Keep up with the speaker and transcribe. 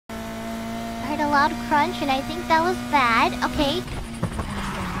a loud crunch, and I think that was bad. Okay.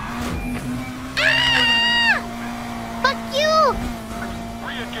 Ah! Fuck you!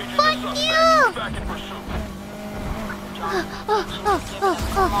 Fuck you! Back in pursuit.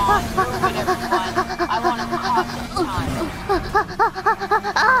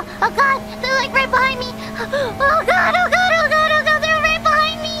 Oh god, they're like right behind me. Oh god, oh god, oh god, oh god, they're right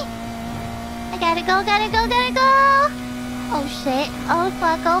behind me. I gotta go, gotta go, gotta go. Oh shit. Oh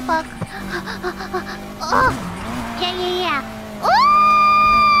fuck, oh fuck. Oh, yeah, yeah, yeah. Oh,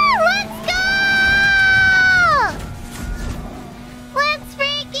 let's go! Let's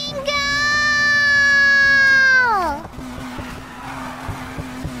freaking go!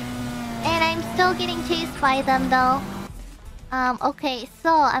 And I'm still getting chased by them though. Okay,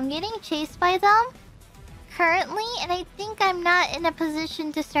 so I'm getting chased by them currently, and I think I'm not in a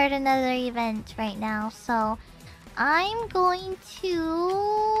position to start another event right now, so I'm going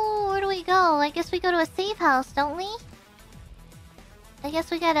to... Where do we go? I guess we go to a safe house, don't we? I guess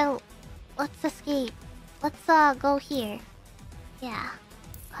we gotta... Let's escape. Let's go here. Yeah.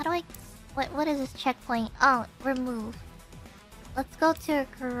 How do I... What is this checkpoint? Oh, remove. Let's go to a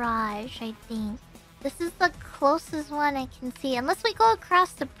garage, I think. This is the closest one I can see. Unless we go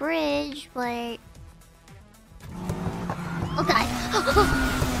across the bridge, but... Oh god.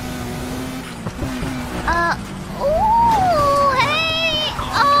 Ooh, hey!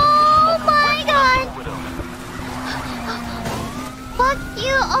 Oh my god! Fuck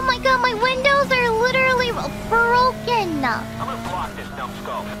you! Oh my god, my windows are literally broken! I'm gonna block this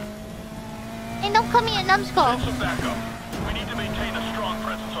numbskull. Hey, don't call me a numbskull. Send some backup. We need to maintain a strong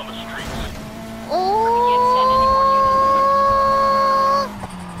presence on the streets. Oh!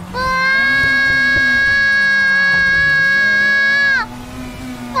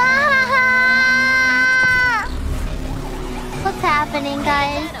 What's happening,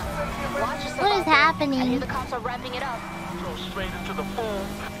 guys? What is happening? The cops are wrapping it up. Go straight into the phone.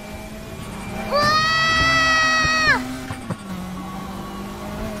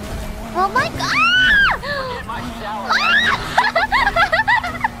 Oh my god! Get my salad.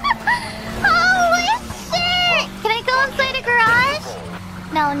 Holy shit! Can I go inside a garage?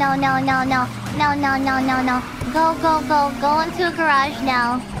 No, no, no, no, no. No, no, no, no, no. Go, go, go. Go into a garage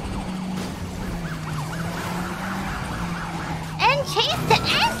now. And chase to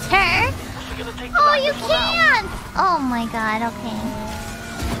enter? Oh, you can't! Oh my god, okay.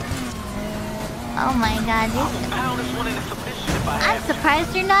 Oh my god, I'm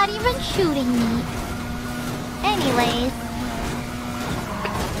surprised you're not even shooting me. Anyways.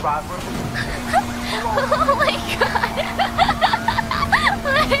 Oh my god.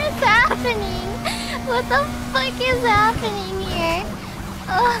 What is happening? What the fuck is happening here?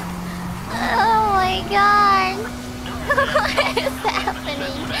 Oh my god. What is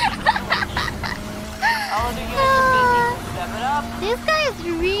happening? These guys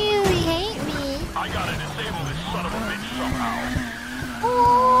really hate me. I gotta disable this son of a bitch somehow.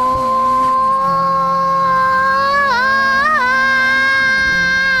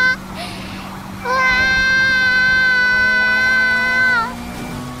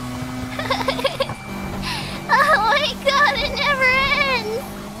 Oh my god, it never ends.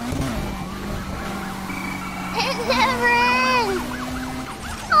 It never ends.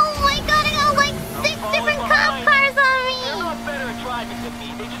 Oh my god, I got like 6 different cop cars on me. They're a lot better at driving than me.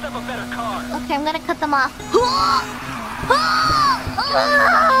 They just have a better car. Okay, I'm gonna cut them off.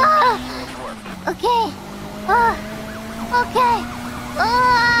 Okay. Okay.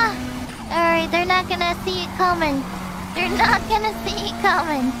 Alright, they're not gonna see it coming. They're not gonna see it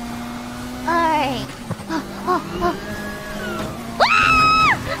coming. Alright. Oh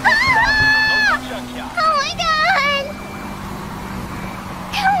my god!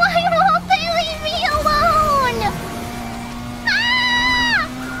 Why won't they leave me alone? Ah!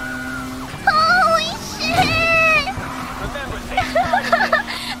 Holy shit!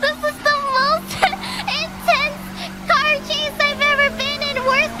 This is the most intense car chase I've ever been in,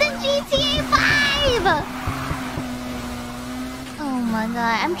 worse than GTA 5! Oh my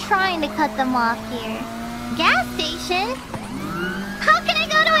god, I'm trying to cut them off here. Gas station? How can I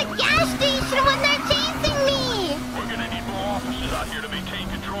go to a gas station when they're chasing me? We're gonna need more officers out here to maintain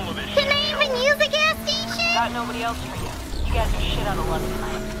control of this shit. Can I even use a gas station? Got nobody else for you. You guys are shit out of luck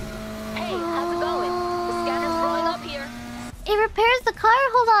tonight. Hey, how's it going? The scanner's blowing up here. It repairs the car?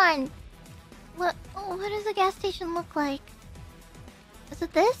 Hold on. What does a gas station look like? Is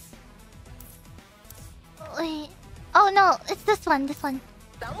it this? Wait. Oh no, it's this one, this one.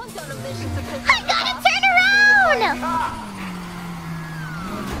 Someone's on a mission to piss I gotta turn around!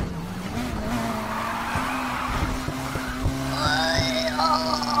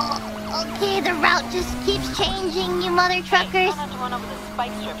 Okay, the route just keeps changing, you mother truckers. Try not to run over the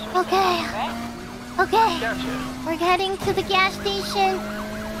spike strips for a Okay. second, right? Okay, Gotcha. we're heading to the gas station.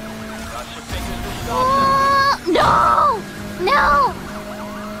 Cross your fingers this time. Oh, no! No!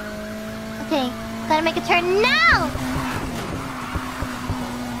 Okay, gotta make a turn now!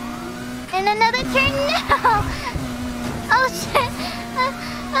 And another turn now! Oh shit!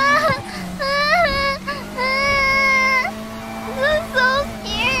 This is so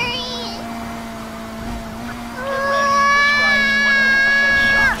scary!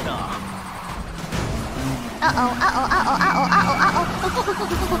 Uh-oh, uh-oh, uh-oh, uh-oh, uh-oh,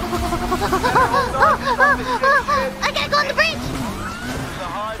 uh-oh. I gotta go on the bridge! It was a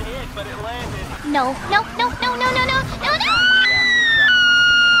hard hit, but it landed. No, no, no, no, no, no, no, no, no!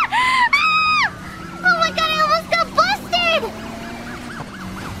 Oh my god, I almost got busted!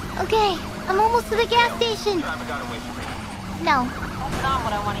 Okay, I'm almost to the gas station. Driver got away from me. No, That's not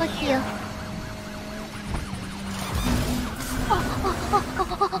what I want to fuck hear. you.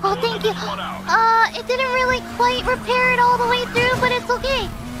 Oh, thank you. It didn't really quite repair it all the way through, but it's okay.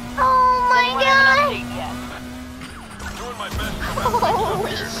 Oh my Anyone have an god! update yet? Doing my best.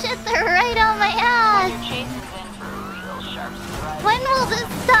 Holy shit, they're right on my ass! Your chase is in for a real sharp surprise. When will this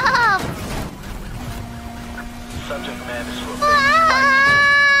stop? Subject man is swift. Ah!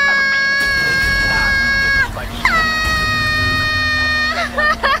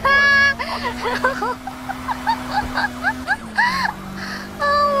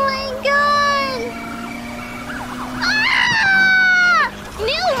 Oh my god! Ah!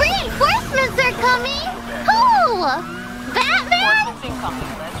 New reinforcements are coming! Who? Batman? Reinforcements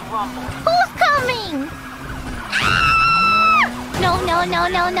incoming. Let's rumble. Who's coming? Ah! No, no, no,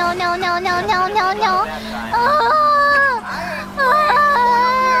 no, no, no, no, no, no, no, no. Ah! Ah!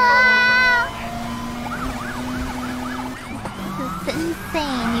 This is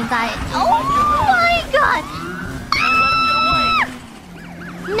insane, you guys. Oh my god! Ah!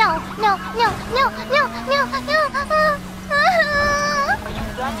 No, no, no, no, no, no, no. Ah! Are you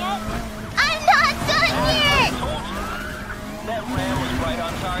done yet? I'm not done yet! That ram was right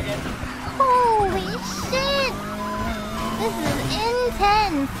on target. Holy shit! This is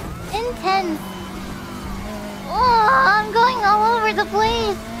intense. Intense. Oh, I'm going all over the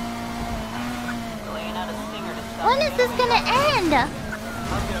place. Laying out a stinger to stop. When is this gonna end? I'm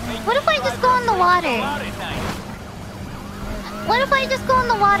gonna make What if I just go in the water? out at night. What if I just go in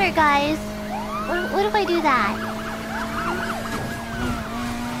the water, guys? What if I do that?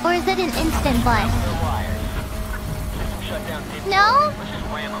 Or is it an instant bus? The wires. System shut down. No? Let's just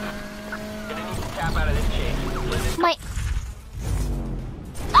ram them. Gonna need to tap out of this chase. My...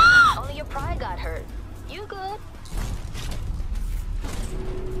 Only your pride got hurt. You good?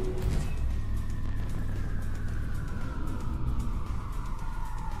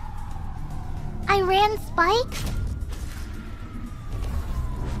 I ran spikes?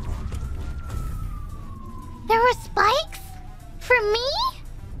 There were spikes? For me?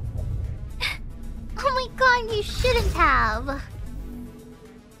 Oh my god, you shouldn't have.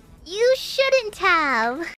 You shouldn't have.